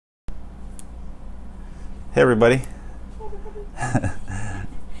Hey everybody,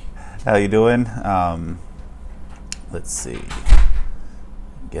 how you doing? Let's see,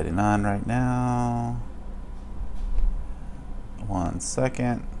 getting on right now. 1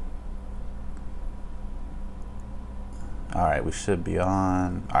 second. All right, we should be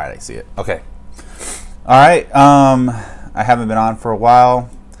on. All right, I see it. Okay. All right. I haven't been on for a while.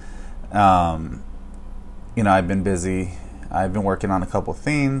 I've been busy. I've been working on a couple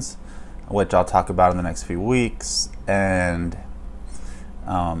things, which I'll talk about in the next few weeks. And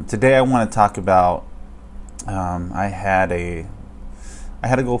today I want to talk about. I had to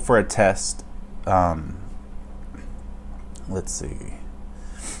go for a test. Let's see.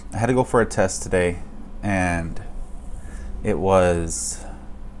 I had to go for a test today, and it was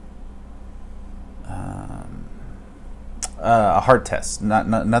a heart test.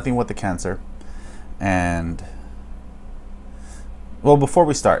 Nothing with the cancer. And well, before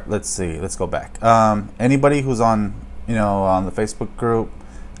we start, let's see. Let's go back. Anybody who's on, on the Facebook group,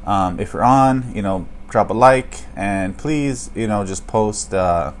 if you're on, drop a like, and please, just post,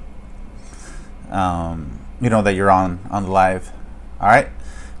 that you're on the live. All right.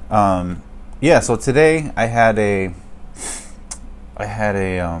 So today I had a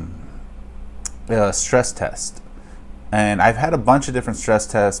stress test, and I've had a bunch of different stress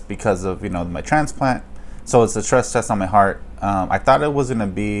tests because of my transplant. So it's a stress test on my heart. I thought it was going to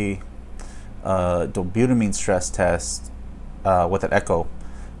be a dobutamine stress test with an echo,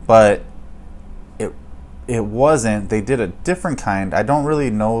 but it wasn't. They did a different kind. I don't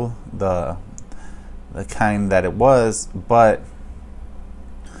really know the kind that it was, but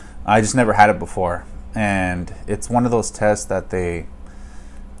I just never had it before. And it's one of those tests that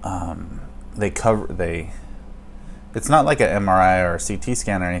it's not like an MRI or a CT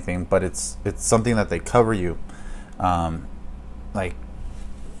scan or anything, but it's something that they cover you, like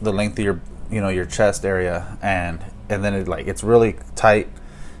the length of your chest area, and then it's really tight,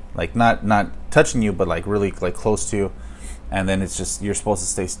 like not touching you, but like really like close to you, and then it's just you're supposed to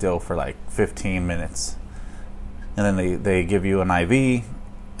stay still for like 15 minutes, and then they give you an IV,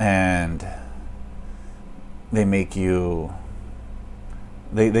 and they make you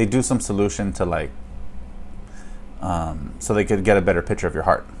they do some solution to like so they could get a better picture of your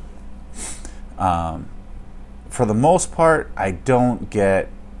heart. For the most part, I don't get.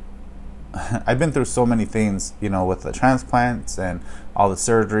 I've been through so many things, with the transplants and all the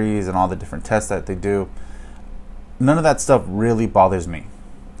surgeries and all the different tests that they do. None of that stuff really bothers me.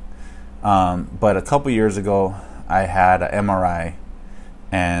 But a couple years ago, I had an MRI,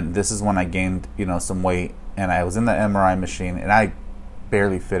 and this is when I gained, some weight, and I was in the MRI machine, and I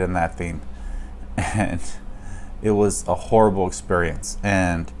barely fit in that thing, and it was a horrible experience.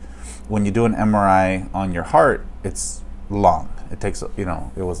 And when you do an MRI on your heart, it's long. It takes, it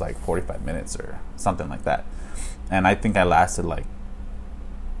was like 45 minutes or something like that. And I think I lasted like,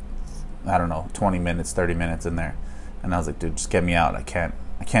 I don't know, 20 minutes, 30 minutes in there. And I was like, dude, just get me out. I can't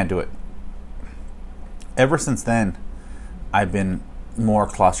do it. Ever since then, I've been more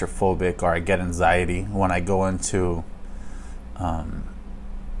claustrophobic, or I get anxiety when I go into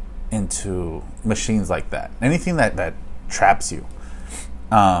machines like that. Anything that traps you.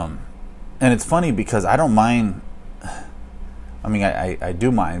 And it's funny because I don't mind. I mean, I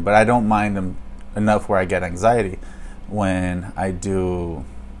do mind, but I don't mind them enough where I get anxiety when I do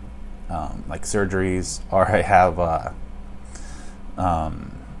like surgeries, or I have what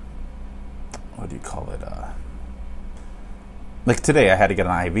do you call it? Like today, I had to get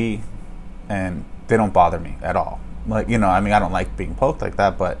an IV, and they don't bother me at all. Like, I mean, I don't like being poked like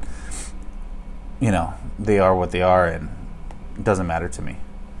that, but they are what they are, and it doesn't matter to me.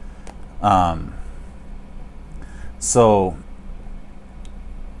 So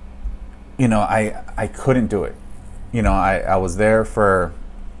I couldn't do it. I was there for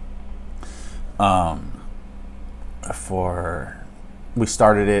we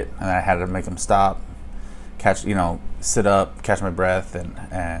started it, and I had to make them stop, sit up, catch my breath,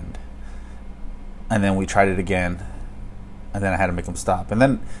 and then we tried it again, and then I had to make them stop. And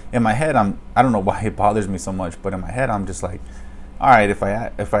then in my head, I don't know why it bothers me so much, but in my head I'm just like, all right, if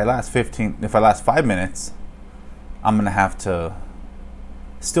I last 5 minutes, I'm gonna have to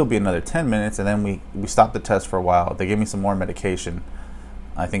still be another 10 minutes, and then we stopped the test for a while. They gave me some more medication,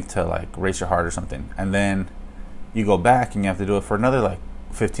 I think, to like race your heart or something, and then you go back and you have to do it for another like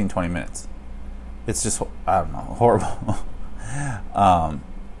 15-20 minutes. It's just, I don't know, horrible.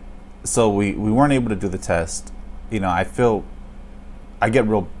 So we weren't able to do the test. I get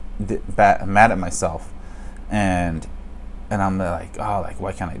real mad at myself, and I'm like, oh, like,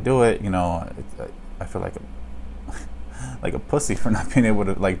 why can't I do it? I feel like a pussy for not being able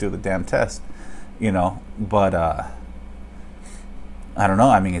to like do the damn test. but I don't know.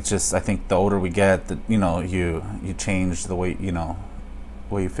 I mean, it's just, I think the older we get, you change the way,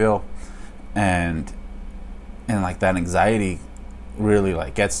 way you feel, and like that anxiety really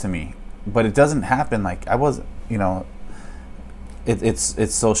like gets to me. But it doesn't happen like I was,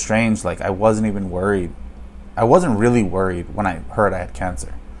 it's so strange. Like I wasn't even worried. I wasn't really worried when I heard I had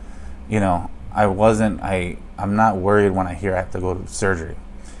cancer. I'm not worried when I hear I have to go to surgery.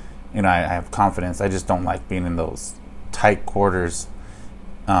 I have confidence. I just don't like being in those tight quarters.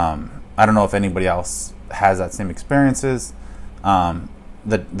 I don't know if anybody else has that same experiences.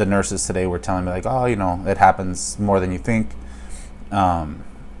 The nurses today were telling me like, oh, it happens more than you think. But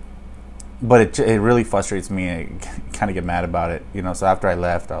it really frustrates me. I kind of get mad about it, So after I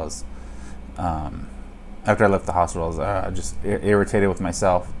left, after I left the hospital, I was just irritated with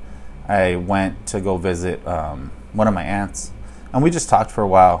myself. I went to go visit one of my aunts, and we just talked for a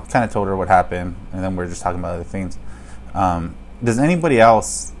while. Kind of told her what happened, and then we were just talking about other things. Does anybody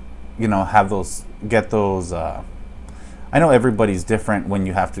else, have those? Get those? I know everybody's different when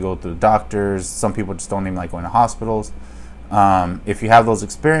you have to go through doctors. Some people just don't even like going to hospitals. If you have those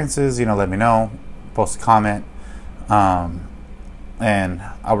experiences, let me know. Post a comment, and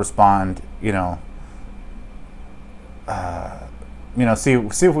I'll respond. See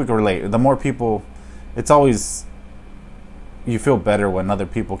if we can relate. The more people, it's always, you feel better when other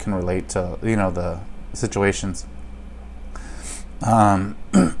people can relate to the situations.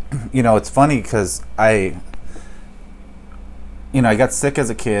 It's funny because I got sick as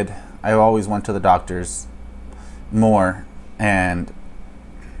a kid. I always went to the doctors more, and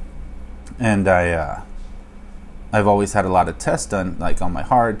I've always had a lot of tests done, like on my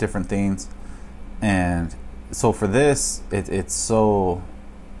heart, different things, and so for this, it's so,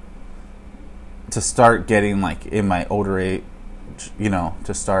 to start getting like in my older age,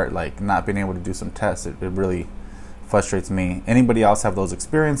 to start like not being able to do some tests, it really frustrates me. Anybody else have those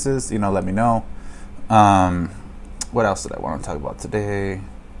experiences? Let me know. What else did I want to talk about today?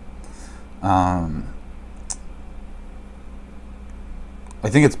 I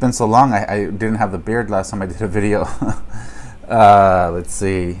think it's been so long. I didn't have the beard last time I did a video. Let's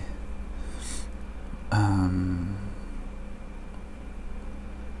see.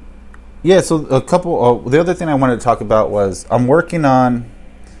 So a couple. The other thing I wanted to talk about was I'm working on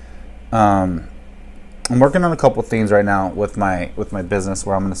a couple things right now with my business,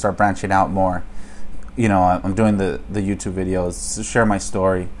 where I'm going to start branching out more. I'm doing the YouTube videos to share my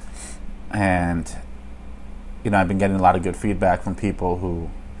story, and I've been getting a lot of good feedback from people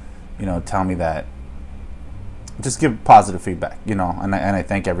who tell me that, just give positive feedback, and I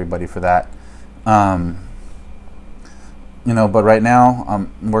thank everybody for that. But right now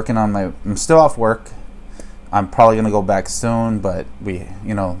I'm working on I'm still off work. I'm probably going to go back soon, but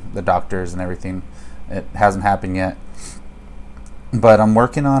the doctors and everything, it hasn't happened yet. But I'm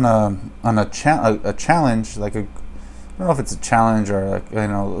working on a challenge, like I don't know if it's a challenge or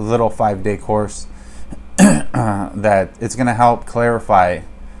a little 5-day course that it's going to help clarify,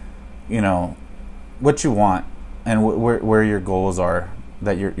 what you want and where your goals are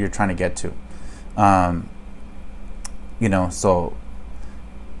that you're trying to get to. So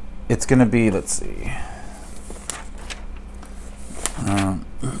it's going to be, let's see.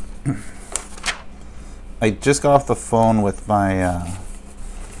 I just got off the phone with my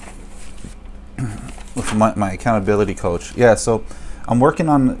accountability coach. Yeah, so I'm working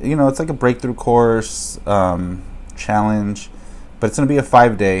on, it's like a breakthrough course, challenge, but it's going to be a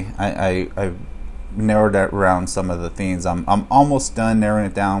 5-day. I've narrowed around some of the things. I'm almost done narrowing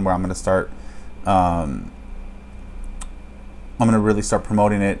it down, where I'm going to start, I'm going to really start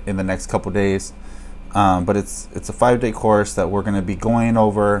promoting it in the next couple days. But it's a 5-day course that we're going to be going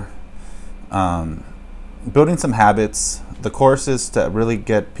over, building some habits. The course is to really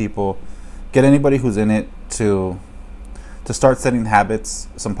get anybody who's in it to start setting habits,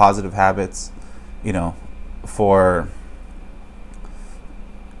 some positive habits,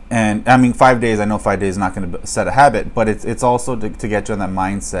 and I mean 5 days, I know 5 days is not going to set a habit, but it's also to get you on that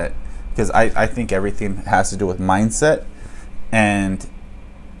mindset, because I think everything has to do with mindset, and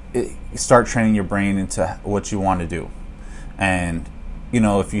start training your brain into what you want to do. And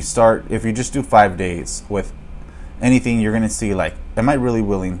if you just do 5 days with anything, you're going to see, like, am I really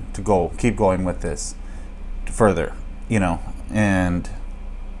willing to keep going with this further, and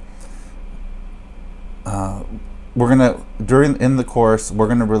we're going to, in the course, we're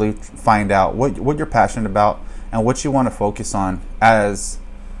going to really find out what you're passionate about and what you want to focus on as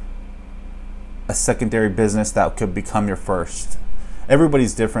a secondary business that could become your first.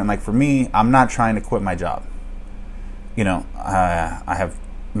 Everybody's different. Like for me, I'm not trying to quit my job. I have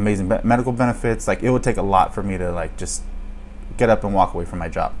amazing medical benefits. Like, it would take a lot for me to like just get up and walk away from my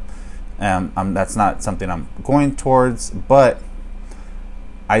job. That's not something I'm going towards, but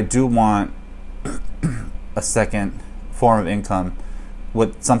I do want a second form of income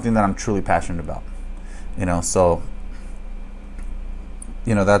with something that I'm truly passionate about. So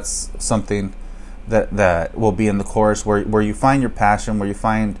that's something that will be in the course where you find your passion, where you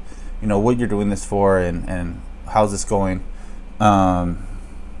find what you're doing this for, and how's this going. And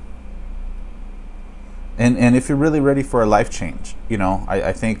if you're really ready for a life change,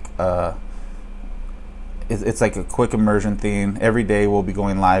 I think it's like a quick immersion thing. Every day we'll be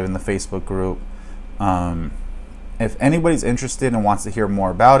going live in the Facebook group. If anybody's interested and wants to hear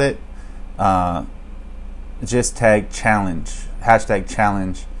more about it, just tag #challenge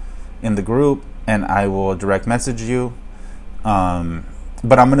in the group, and I will direct message you.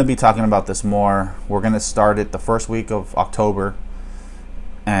 But I'm going to be talking about this more. We're going to start it the first week of October,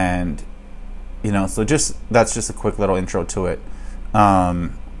 and so that's just a quick little intro to it.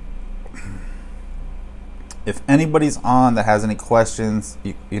 If anybody's on that has any questions,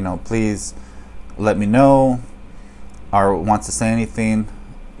 please let me know, or wants to say anything,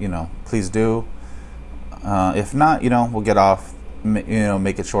 please do. If not, we'll get off, make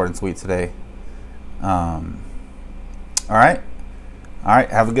it short and sweet today. All right.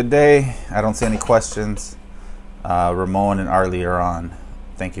 Have a good day. I don't see any questions. Ramon and Arlie are on.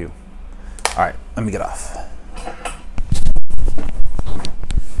 Thank you. All right, let me get off.